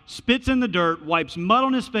by, spits in the dirt, wipes mud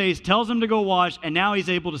on his face, tells him to go wash, and now he's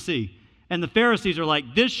able to see. And the Pharisees are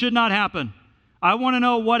like, this should not happen. I want to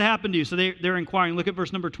know what happened to you. So they're inquiring. Look at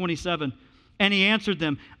verse number 27. And he answered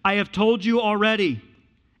them, I have told you already,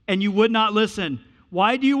 and you would not listen.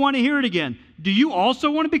 Why do you want to hear it again? Do you also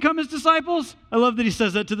want to become his disciples? I love that he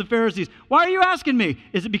says that to the Pharisees. Why are you asking me?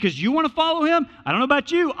 Is it because you want to follow him? I don't know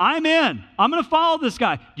about you. I'm in. I'm going to follow this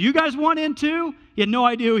guy. Do you guys want in too? He had no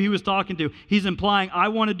idea who he was talking to. He's implying, I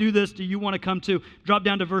want to do this. Do you want to come too? Drop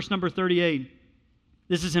down to verse number 38.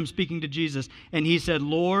 This is him speaking to Jesus. And he said,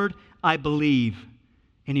 Lord, I believe.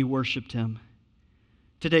 And he worshiped him.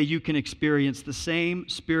 Today you can experience the same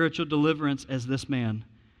spiritual deliverance as this man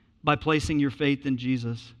by placing your faith in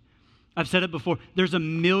Jesus. I've said it before, there's a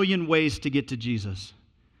million ways to get to Jesus,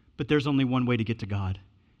 but there's only one way to get to God,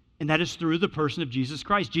 and that is through the person of Jesus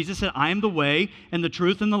Christ. Jesus said, I am the way and the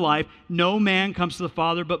truth and the life. No man comes to the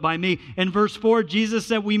Father but by me. In verse 4, Jesus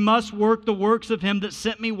said, we must work the works of him that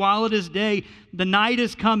sent me while it is day. The night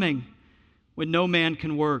is coming when no man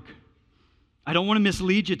can work. I don't want to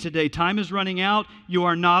mislead you today. Time is running out. You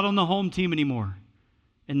are not on the home team anymore,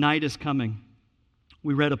 and night is coming.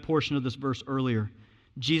 We read a portion of this verse earlier.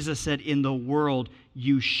 Jesus said, in the world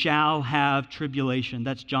you shall have tribulation.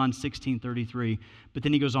 That's John 16:33. But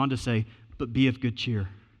then he goes on to say, but be of good cheer.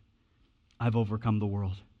 I've overcome the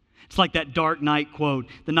world. It's like that Dark Knight quote.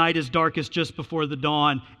 The night is darkest just before the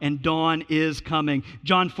dawn, and dawn is coming. 1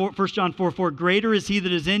 John 4:4, greater is he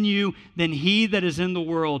that is in you than he that is in the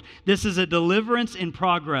world. This is a deliverance in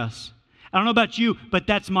progress. I don't know about you, but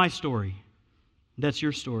that's my story. That's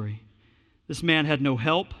your story. This man had no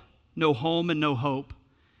help, no home, and no hope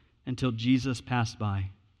until Jesus passed by.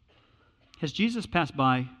 Has Jesus passed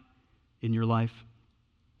by in your life?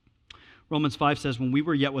 Romans 5 says, when we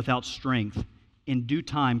were yet without strength, in due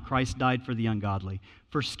time Christ died for the ungodly.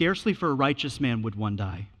 For scarcely for a righteous man would one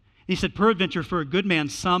die. He said, peradventure for a good man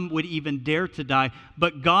some would even dare to die.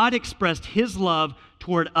 But God expressed his love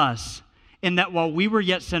toward us in that while we were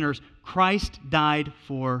yet sinners, Christ died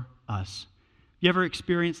for us. You ever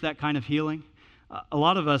experienced that kind of healing? A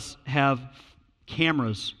lot of us have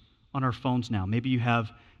cameras on our phones now. Maybe you have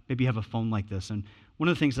a phone like this. And one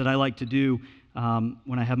of the things that I like to do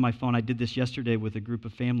when I have my phone, I did this yesterday with a group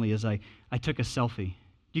of family, is I took a selfie. Do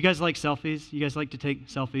you guys like selfies? You guys like to take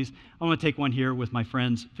selfies? I want to take one here with my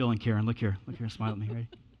friends, Phil and Karen. Look here, smile at me, ready?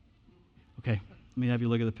 Okay, let me have you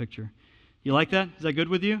look at the picture. You like that? Is that good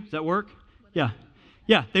with you? Does that work? Yeah,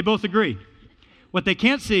 they both agree. What they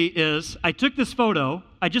can't see is I took this photo.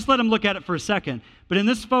 I just let them look at it for a second. But in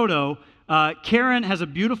this photo, Karen has a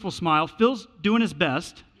beautiful smile. Phil's doing his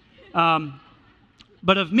best.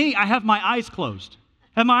 But of me, I have my eyes closed.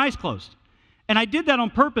 And I did that on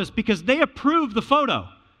purpose because they approved the photo.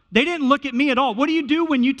 They didn't look at me at all. What do you do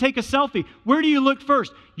when you take a selfie? Where do you look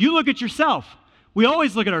first? You look at yourself. We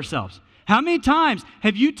always look at ourselves. How many times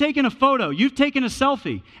have you taken a photo, you've taken a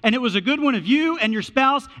selfie, and it was a good one of you and your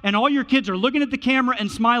spouse, and all your kids are looking at the camera and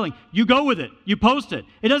smiling? You go with it. You post it.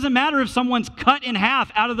 It doesn't matter if someone's cut in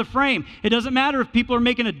half out of the frame. It doesn't matter if people are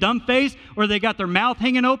making a dumb face, or they got their mouth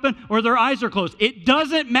hanging open, or their eyes are closed. It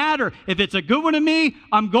doesn't matter. If it's a good one of me,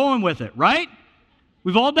 I'm going with it, right?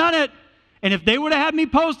 We've all done it. And if they would have had me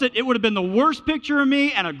post it, it would have been the worst picture of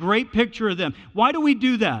me and a great picture of them. Why do we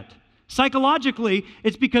do that? Psychologically,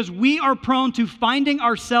 it's because we are prone to finding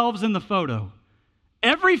ourselves in the photo.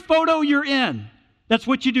 Every photo you're in, that's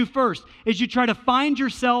what you do first, is you try to find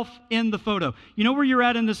yourself in the photo. You know where you're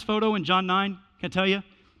at in this photo in John 9? Can I tell you?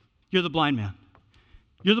 You're the blind man.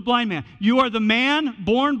 You're the blind man. You are the man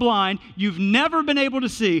born blind. You've never been able to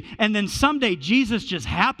see. And then someday Jesus just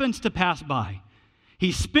happens to pass by.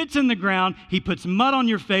 He spits in the ground, he puts mud on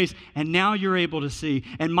your face, and now you're able to see.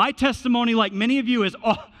 And my testimony, like many of you, is,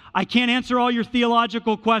 I can't answer all your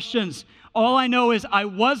theological questions. All I know is I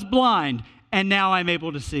was blind, and now I'm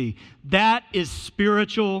able to see. That is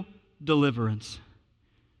spiritual deliverance.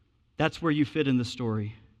 That's where you fit in the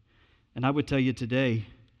story. And I would tell you today,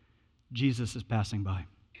 Jesus is passing by.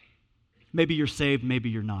 Maybe you're saved, maybe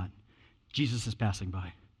you're not. Jesus is passing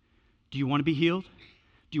by. Do you want to be healed?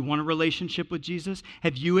 Do you want a relationship with Jesus?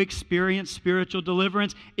 Have you experienced spiritual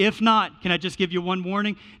deliverance? If not, can I just give you one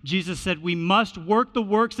warning? Jesus said, we must work the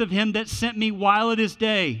works of him that sent me while it is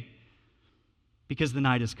day, because the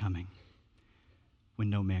night is coming when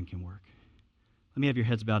no man can work. Let me have your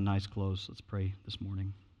heads bowed and eyes closed. Let's pray this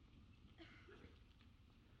morning.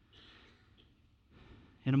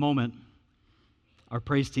 In a moment, our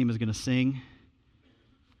praise team is going to sing.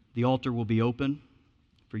 The altar will be open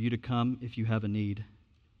for you to come if you have a need.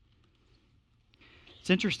 It's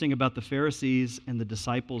interesting about the Pharisees and the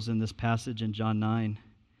disciples in this passage in John 9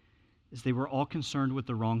 is they were all concerned with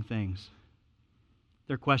the wrong things.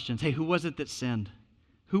 Their questions, hey, who was it that sinned?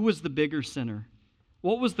 Who was the bigger sinner?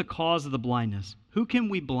 What was the cause of the blindness? Who can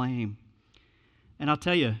we blame? And I'll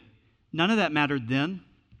tell you, none of that mattered then,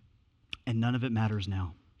 and none of it matters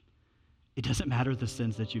now. It doesn't matter the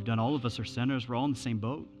sins that you've done. All of us are sinners. We're all in the same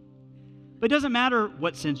boat. But it doesn't matter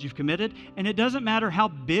what sins you've committed, and it doesn't matter how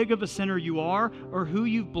big of a sinner you are or who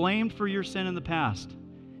you've blamed for your sin in the past.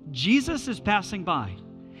 Jesus is passing by,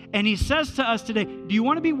 and he says to us today, do you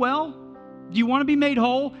want to be well? Do you want to be made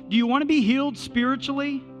whole? Do you want to be healed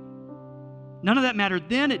spiritually? None of that mattered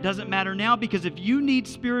then. It doesn't matter now, because if you need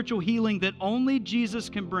spiritual healing that only Jesus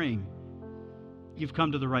can bring, you've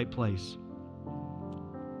come to the right place.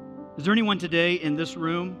 Is there anyone today in this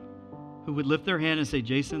room who would lift their hand and say,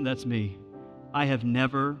 Jason, that's me. I have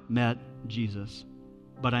never met Jesus,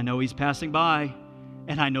 but I know he's passing by,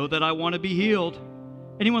 and I know that I want to be healed.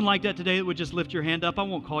 Anyone like that today that would just lift your hand up? I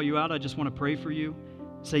won't call you out. I just want to pray for you.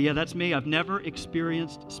 Say, yeah, that's me. I've never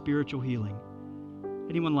experienced spiritual healing.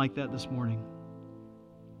 Anyone like that this morning?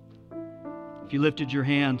 If you lifted your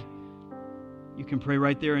hand, you can pray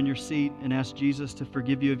right there in your seat and ask Jesus to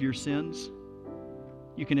forgive you of your sins.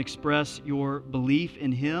 You can express your belief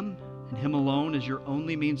in him and him alone as your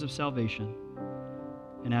only means of salvation,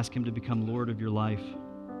 and ask him to become Lord of your life.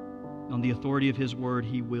 On the authority of his word,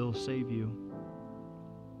 he will save you.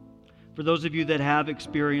 For those of you that have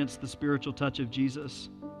experienced the spiritual touch of Jesus,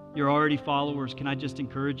 you're already followers, can I just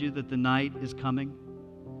encourage you that the night is coming?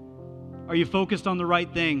 Are you focused on the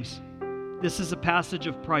right things? This is a passage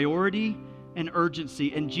of priority and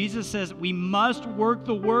urgency, and Jesus says we must work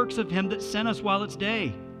the works of him that sent us while it's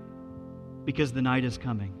day, because the night is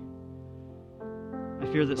coming. I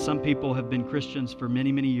fear that some people have been Christians for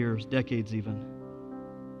many, many years, decades even.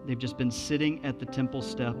 They've just been sitting at the temple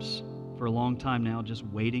steps for a long time now, just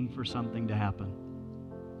waiting for something to happen.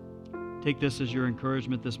 Take this as your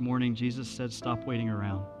encouragement this morning. Jesus said, stop waiting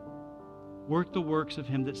around. Work the works of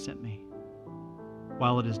him that sent me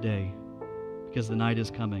while it is day, because the night is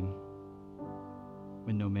coming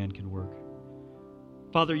when no man can work.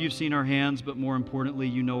 Father, you've seen our hands, but more importantly,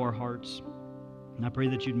 you know our hearts. And I pray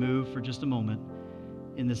that you'd move for just a moment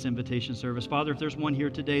in this invitation service. Father, if there's one here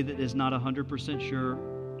today that is not 100% sure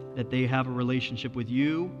that they have a relationship with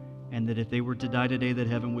you, and that if they were to die today, that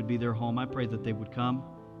heaven would be their home, I pray that they would come.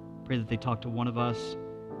 I pray that they talk to one of us.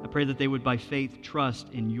 I pray that they would, by faith, trust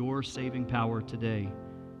in your saving power today,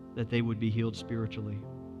 that they would be healed spiritually.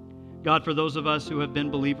 God, for those of us who have been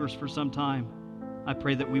believers for some time, I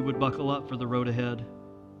pray that we would buckle up for the road ahead.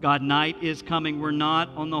 God, night is coming. We're not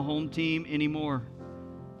on the home team anymore.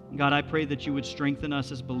 God, I pray that you would strengthen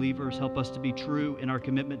us as believers, help us to be true in our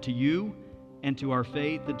commitment to you and to our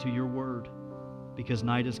faith and to your word, because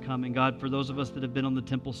night is coming. God, for those of us that have been on the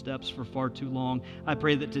temple steps for far too long, I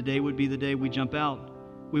pray that today would be the day we jump out.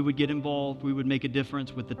 We would get involved. We would make a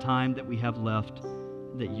difference with the time that we have left,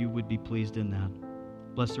 that you would be pleased in that.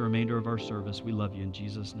 Bless the remainder of our service. We love you in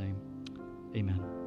Jesus' name. Amen.